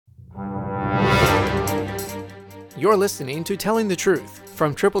You're listening to Telling the Truth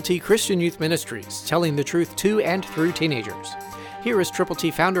from Triple T Christian Youth Ministries, telling the truth to and through teenagers. Here is Triple T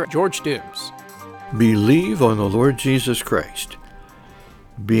founder George Dooms. Believe on the Lord Jesus Christ,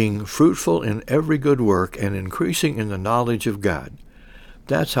 being fruitful in every good work and increasing in the knowledge of God.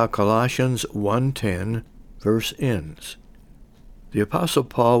 That's how Colossians 1:10 verse ends. The Apostle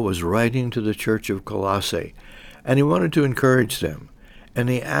Paul was writing to the church of Colossae, and he wanted to encourage them. And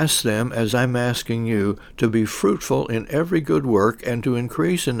he asked them, as I'm asking you, to be fruitful in every good work and to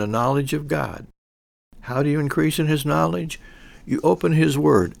increase in the knowledge of God. How do you increase in His knowledge? You open His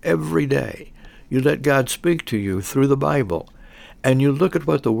Word every day. You let God speak to you through the Bible. And you look at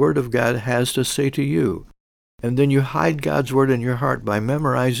what the Word of God has to say to you. And then you hide God's Word in your heart by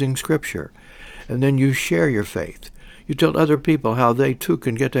memorizing Scripture. And then you share your faith. You tell other people how they too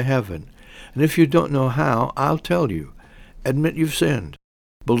can get to heaven. And if you don't know how, I'll tell you. Admit you've sinned.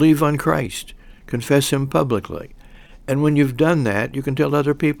 Believe on Christ. Confess Him publicly. And when you've done that, you can tell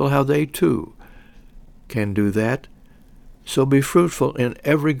other people how they too can do that. So be fruitful in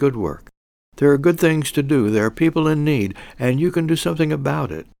every good work. There are good things to do. There are people in need, and you can do something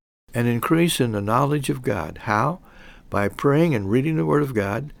about it and increase in the knowledge of God. How? By praying and reading the Word of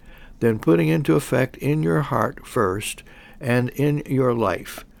God, then putting into effect in your heart first and in your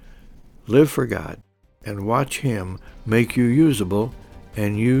life. Live for God and watch Him make you usable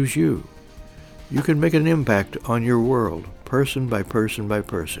and use you. You can make an impact on your world, person by person by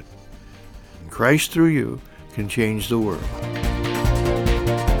person. And Christ through you can change the world.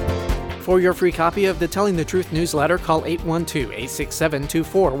 For your free copy of the Telling the Truth newsletter, call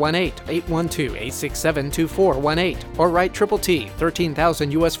 812-867-2418, 812-867-2418, or write Triple T,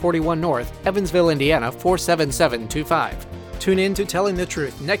 13,000 U.S. 41 North, Evansville, Indiana, 47725. Tune in to Telling the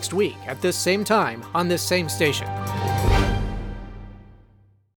Truth next week at this same time on this same station.